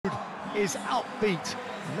is upbeat,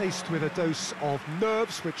 laced with a dose of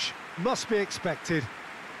nerves, which must be expected.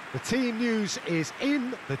 The team news is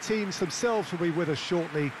in, the teams themselves will be with us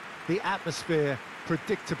shortly. The atmosphere,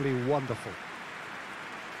 predictably wonderful.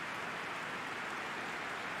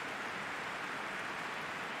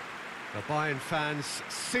 The Bayern fans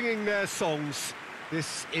singing their songs.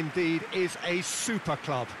 This indeed is a super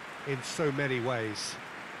club in so many ways.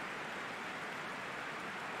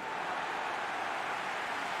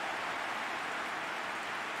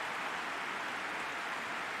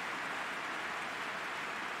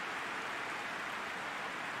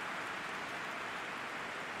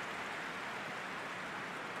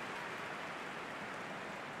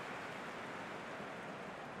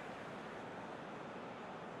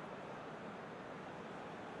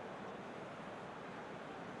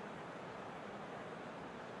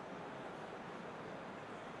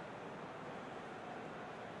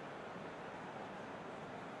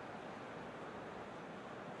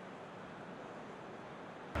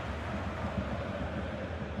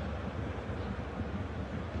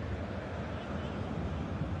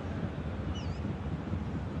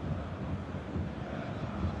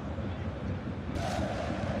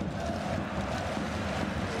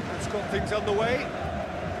 Got things underway.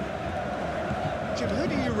 Jim, who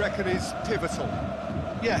do you reckon is pivotal?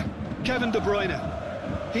 Yeah, Kevin De Bruyne.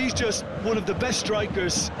 He's just one of the best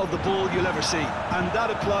strikers of the ball you'll ever see, and that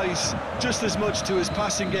applies just as much to his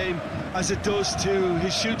passing game as it does to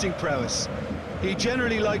his shooting prowess. He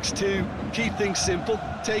generally likes to keep things simple,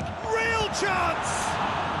 take real chance!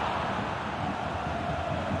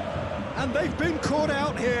 And they've been caught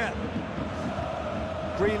out here.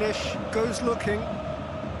 Greenish goes looking.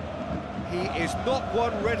 He is not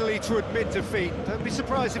one readily to admit defeat. Don't be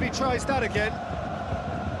surprised if he tries that again.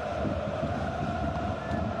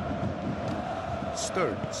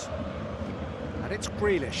 Stones. And it's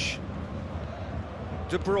Grealish.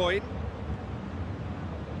 De Bruyne.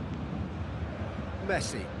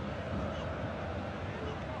 Messi.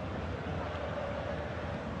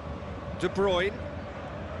 De Bruyne.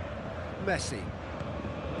 Messi.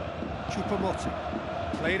 Choupo-Moting.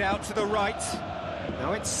 Played out to the right.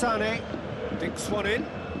 Now it's Sané. Dinks one in.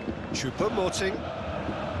 Choupo-Moting.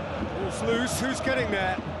 Ball's loose, who's getting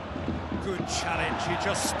there? Good challenge, he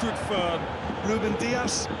just stood firm. Ruben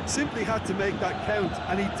Dias simply had to make that count,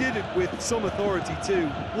 and he did it with some authority too.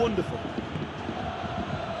 Wonderful.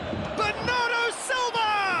 Bernardo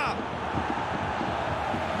Silva!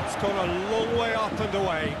 It's gone a long way up and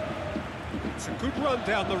away. It's a good run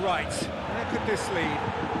down the right. Where could this lead?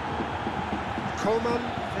 Coman,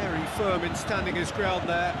 very firm in standing his ground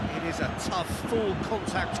there. It is a tough, full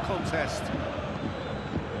contact contest.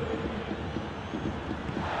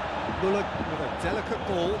 Bullock with a delicate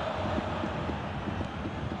ball.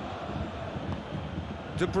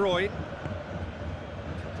 De Bruyne.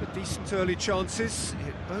 For decent early chances.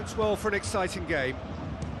 It bodes well for an exciting game.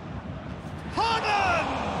 Haaland!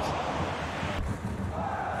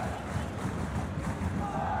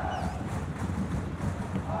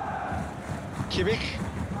 Kimmich.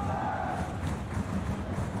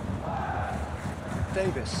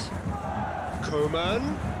 Davis.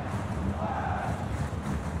 Coman.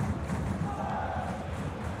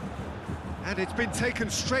 And it's been taken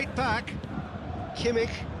straight back.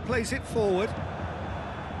 Kimmich plays it forward.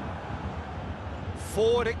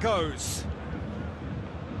 Forward it goes.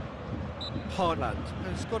 Haaland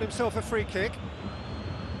has got himself a free kick.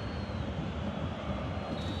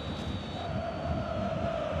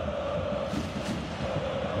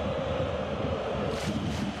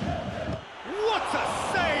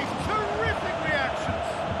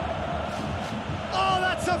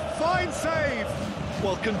 Fine save!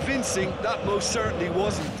 Well, convincing, that most certainly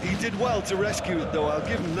wasn't. He did well to rescue it, though, I'll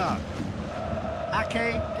give him that.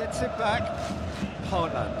 Ake gets it back.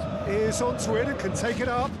 Haaland is onto it and can take it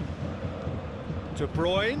up. De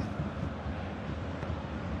Bruyne.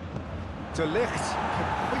 De Ligt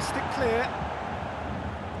can hoist it clear.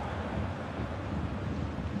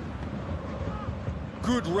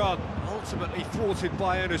 Good run, ultimately thwarted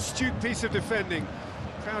by an astute piece of defending.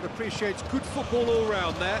 Crowd appreciates good football all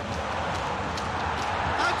round there.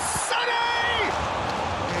 And Sané!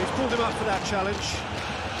 Yeah, he's pulled him up for that challenge.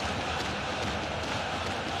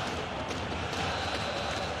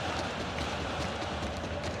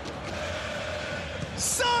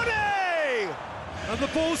 Sané! And the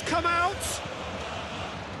ball's come out.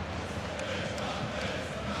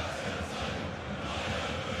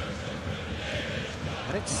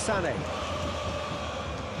 And it's Sané.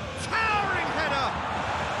 Towering header!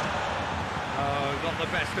 Oh, not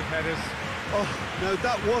the best of headers. Oh, no,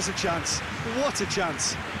 that was a chance. What a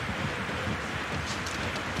chance.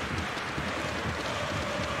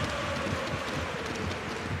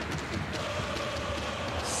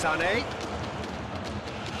 Sané.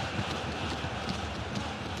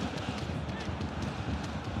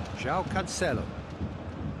 João Cancelo.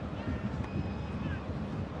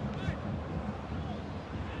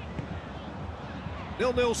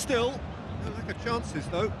 0-0 still. No lack of chances,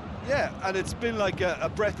 though. Yeah, and it's been like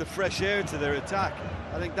a breath of fresh air to their attack.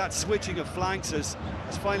 I think that switching of flanks has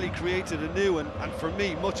finally created a new and for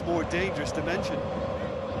me, much more dangerous dimension.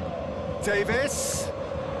 Davis.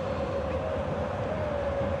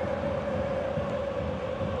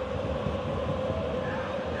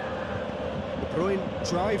 De Bruyne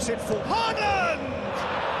drives it for Haaland!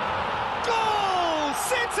 Goal!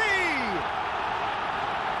 City!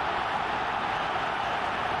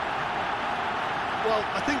 Well,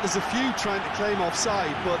 I think there's a few trying to claim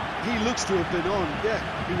offside, but he looks to have been on. Yeah,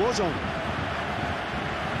 he was on.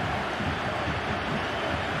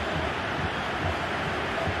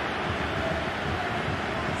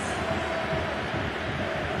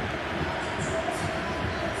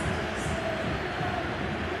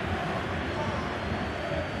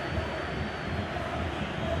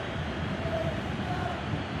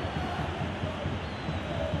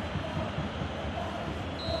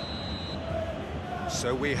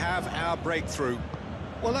 So we have our breakthrough.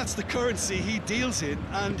 Well, that's the currency he deals in,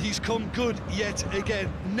 and he's come good yet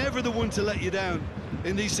again. Never the one to let you down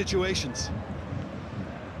in these situations.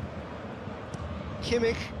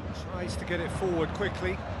 Kimmich tries to get it forward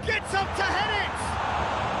quickly. Gets up to head it!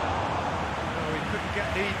 Oh, he couldn't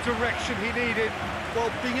get the direction he needed. Well,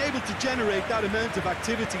 being able to generate that amount of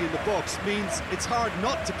activity in the box means it's hard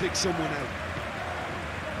not to pick someone out.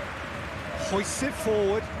 Hoists it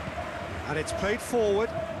forward. And it's played forward.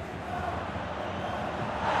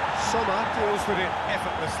 Sommer deals with it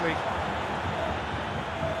effortlessly.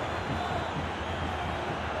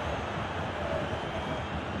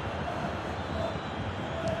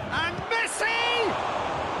 And Messi!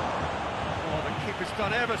 Oh, the keeper's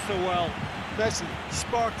done ever so well. Messi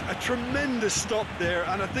sparked a tremendous stop there,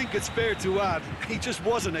 and I think it's fair to add, he just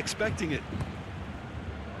wasn't expecting it.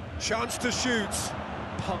 Chance to shoot.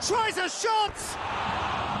 Tries a shot!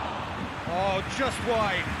 Oh, just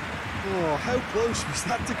wide. Oh, how close was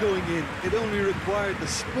that to going in? It only required the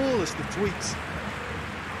smallest of tweaks.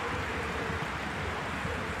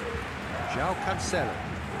 João Cancelo.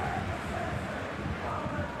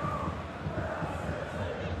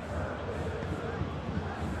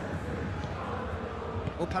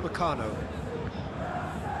 Upamecano.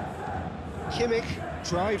 Kimmich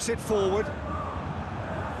drives it forward.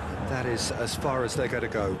 That is as far as they're going to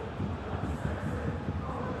go.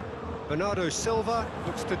 Bernardo Silva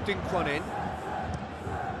looks to dink one in.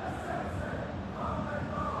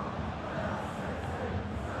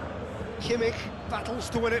 Kimmich battles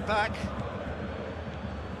to win it back.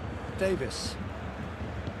 Davis.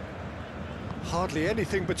 Hardly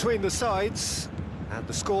anything between the sides, and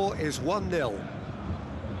the score is 1-0.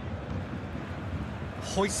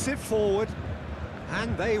 Hoists it forward,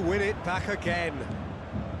 and they win it back again.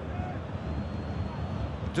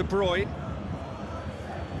 De Bruyne.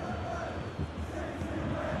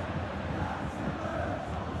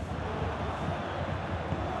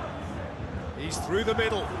 He's through the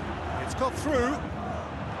middle. It's got through.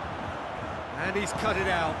 And he's cut it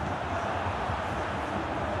out.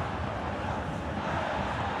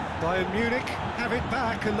 Bayern Munich have it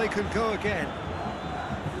back and they can go again.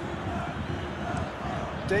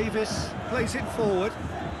 Davis plays it forward.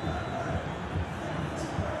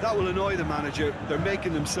 That will annoy the manager. They're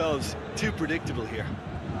making themselves too predictable here.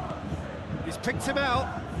 He's picked him out.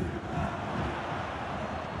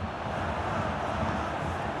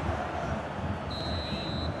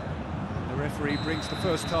 Referee brings the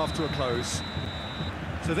first half to a close.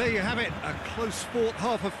 So there you have it, a close fought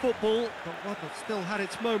half of football, but one that still had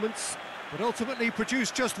its moments, but ultimately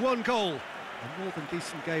produced just one goal. A more than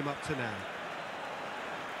decent game up to now.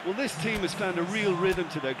 Well, this team has found a real rhythm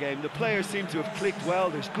to their game. The players seem to have clicked well.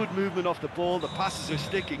 There's good movement off the ball, the passes are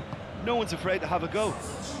sticking. No one's afraid to have a go.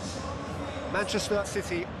 Manchester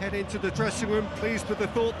City head into the dressing room pleased with the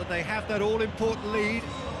thought that they have that all-important lead.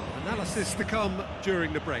 Analysis to come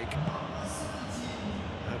during the break.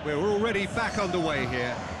 We're already back underway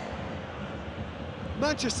here.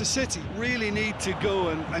 Manchester City really need to go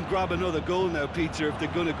and grab another goal now, Peter, if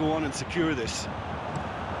they're going to go on and secure this.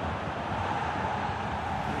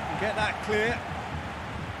 Get that clear.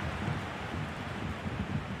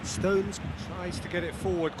 Stones tries to get it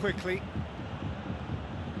forward quickly.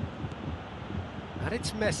 And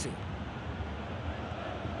it's Messi.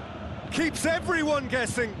 Keeps everyone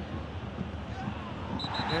guessing.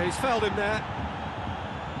 Yeah, he's fouled him there.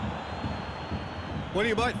 Well,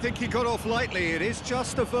 you might think he got off lightly. It is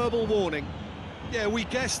just a verbal warning. Yeah, we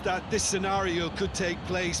guessed that this scenario could take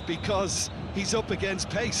place because he's up against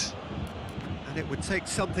pace. And it would take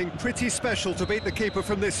something pretty special to beat the keeper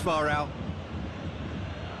from this far out.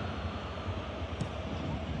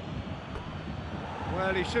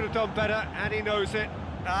 Well, he should have done better, and he knows it.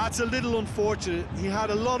 That's a little unfortunate. He had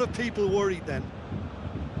a lot of people worried then.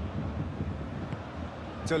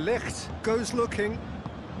 De Ligt goes looking.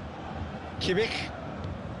 Kimmich.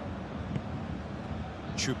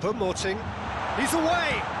 Choupo-Moting. He's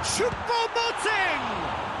away! Choupo-Moting!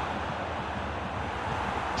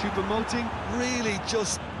 Choupo-Moting really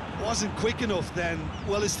just wasn't quick enough then.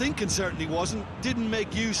 Well, his thinking certainly wasn't. Didn't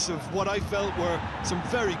make use of what I felt were some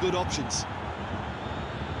very good options.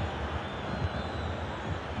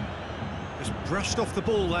 Just brushed off the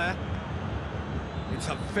ball there. It's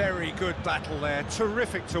a very good battle there.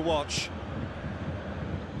 Terrific to watch.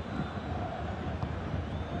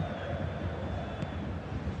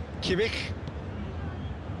 Kimmich.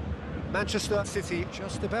 Manchester City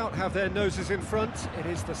just about have their noses in front. It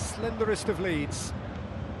is the slenderest of leads.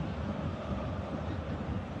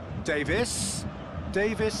 Davis.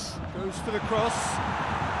 Davis goes for the cross.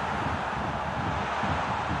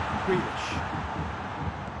 Grealish.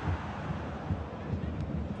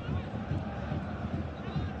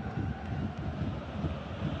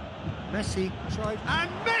 Messi tried,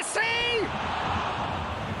 and Messi!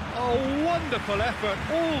 Oh, wonderful effort,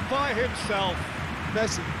 all by himself.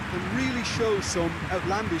 Messi can really show some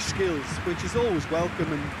outlandish skills, which is always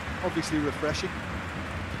welcome and obviously refreshing.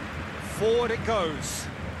 Forward it goes.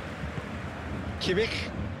 Kimmich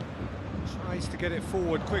tries to get it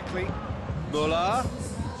forward quickly. Müller.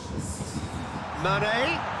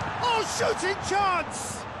 Mane. Oh, shooting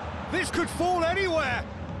chance! This could fall anywhere.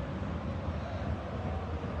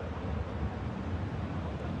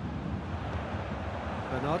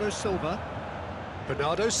 Bernardo Silva.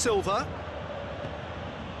 Bernardo Silva.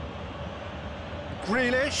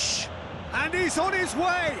 Grealish. And he's on his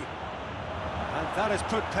way! And that has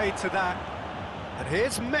put paid to that. And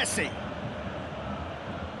here's Messi.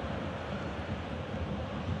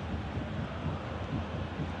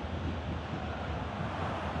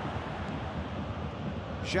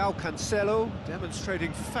 João Cancelo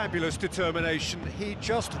demonstrating fabulous determination. He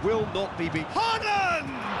just will not be beat. Haaland!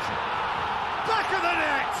 Back of the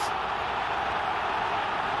net!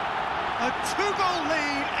 A two-goal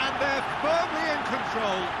lead, and they're firmly in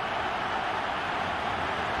control.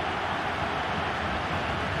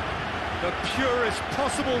 The purest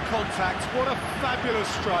possible contact. What a fabulous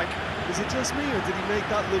strike. Is it just me, or did he make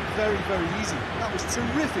that look very, very easy? That was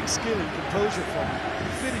terrific skill and composure from him.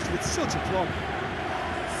 He finished with such aplomb.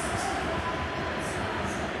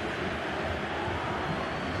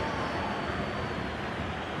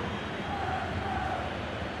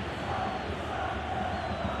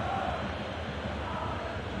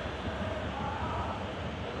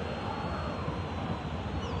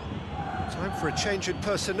 Time for a change in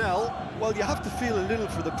personnel. Well, you have to feel a little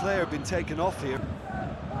for the player being taken off here.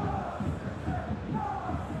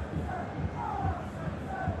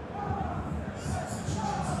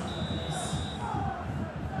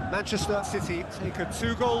 Manchester City take a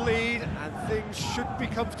two-goal lead, and things should be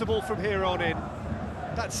comfortable from here on in.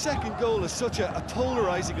 That second goal has such a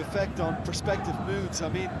polarising effect on prospective moods. I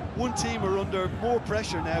mean, one team are under more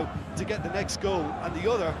pressure now to get the next goal, and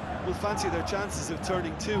the other will fancy their chances of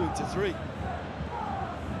turning 2 into 3.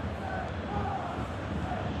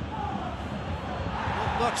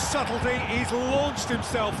 Not much subtlety, he's launched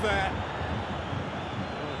himself there.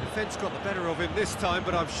 Well, the defence got the better of him this time,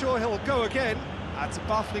 but I'm sure he'll go again. That's a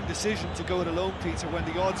baffling decision to go it alone, Peter, when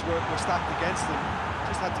the odds were stacked against him.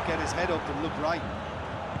 Just had to get his head up and look right.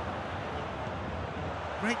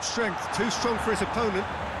 Great strength, too strong for his opponent.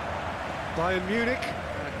 Bayern Munich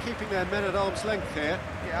keeping their men at arm's length here.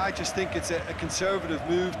 Yeah, I just think it's a conservative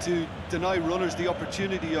move to deny runners the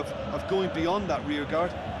opportunity of going beyond that rear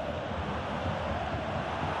guard.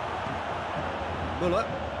 Müller.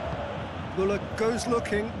 Müller goes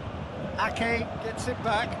looking. Ake gets it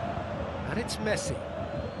back. And it's Messi.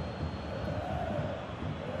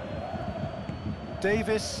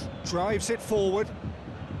 Davis drives it forward.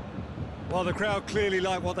 Well, the crowd clearly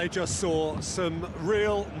like what they just saw. Some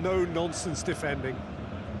real no-nonsense defending.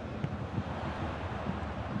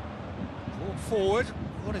 Brought forward.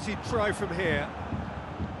 What does he try from here?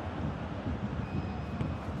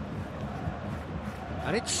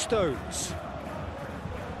 And it's Stones.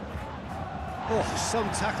 Oh, some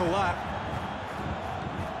tackle that.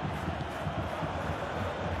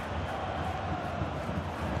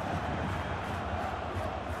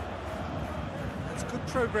 Good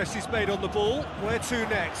progress he's made on the ball. Where to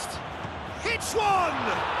next? Hits one!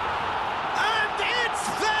 And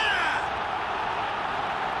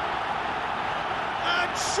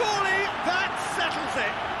Surely that settles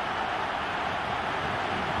it.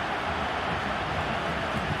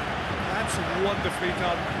 That's wonderfully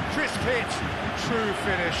done. Crisp hit, true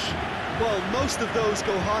finish. Well, most of those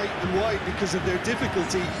go high and wide because of their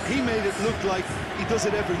difficulty. He made it look like he does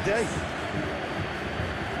it every day.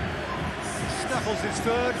 Snaffles his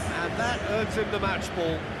third, and that earns him the match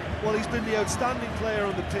ball. Well, he's been the outstanding player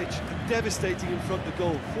on the pitch, and devastating in front of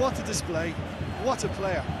goal. What a display, what a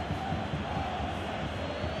player.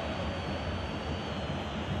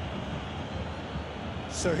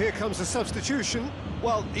 So here comes a substitution.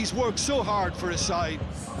 Well, he's worked so hard for his side,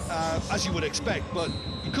 as you would expect, but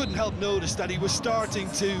you couldn't help notice that he was starting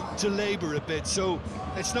to labour a bit, so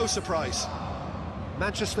it's no surprise.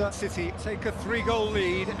 Manchester City take a 3-goal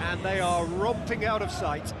lead, and they are romping out of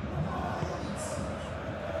sight.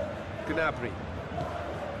 Gnabry.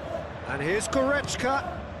 And here's Goretzka.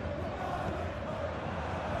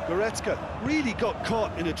 Goretzka really got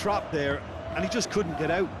caught in a trap there, and he just couldn't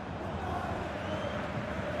get out.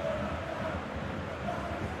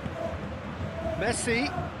 Messi.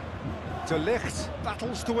 De Ligt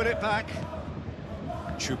battles to win it back.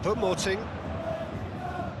 Choupo-Moting.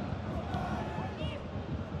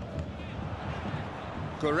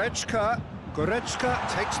 Goretzka. Goretzka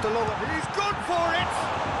takes the long... He's gone for it!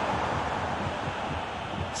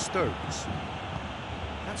 Stones.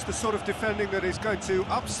 That's the sort of defending that is going to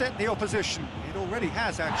upset the opposition. It already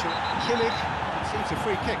has, actually. Kimmich seems a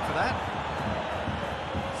free kick for that.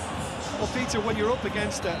 Well, Peter, when you're up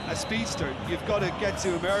against a speedster, you've got to get to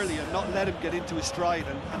him early and not let him get into his stride,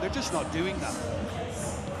 and they're just not doing that.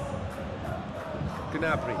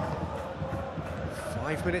 Gnabry.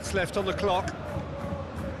 5 minutes left on the clock.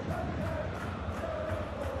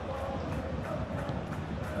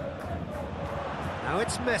 Now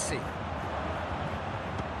it's Messi.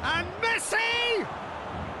 And Messi!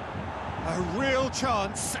 A real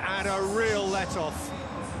chance and a real let-off.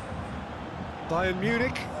 Bayern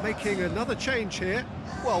Munich making another change here.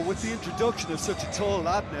 Well, with the introduction of such a tall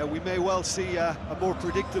lad now, we may well see a more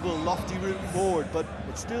predictable, lofty route forward, but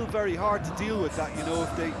it's still very hard to deal with that, you know,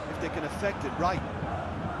 if they can affect it right.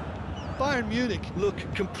 Bayern Munich look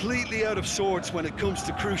completely out of sorts when it comes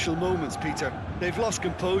to crucial moments, Peter. They've lost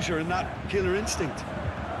composure and that killer instinct.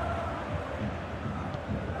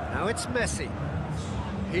 Now it's Messi.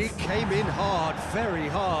 He came in hard, very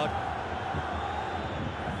hard.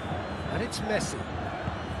 And it's Messi.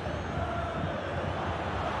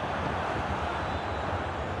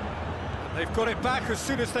 And they've got it back as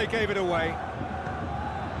soon as they gave it away.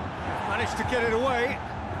 They've managed to get it away.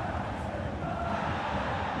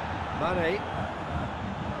 Mane.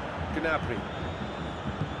 Gnabry.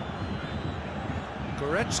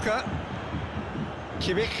 Goretzka.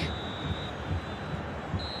 Kimmich.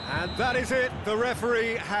 And that is it. The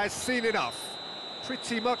referee has seen enough.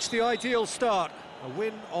 Pretty much the ideal start. A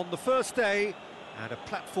win on the first day and a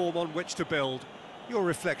platform on which to build. Your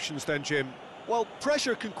reflections then, Jim? Well,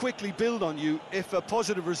 pressure can quickly build on you if a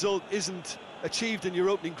positive result isn't achieved in your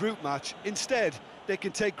opening group match. Instead, they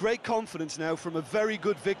can take great confidence now from a very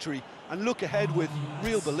good victory and look ahead with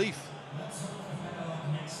real belief.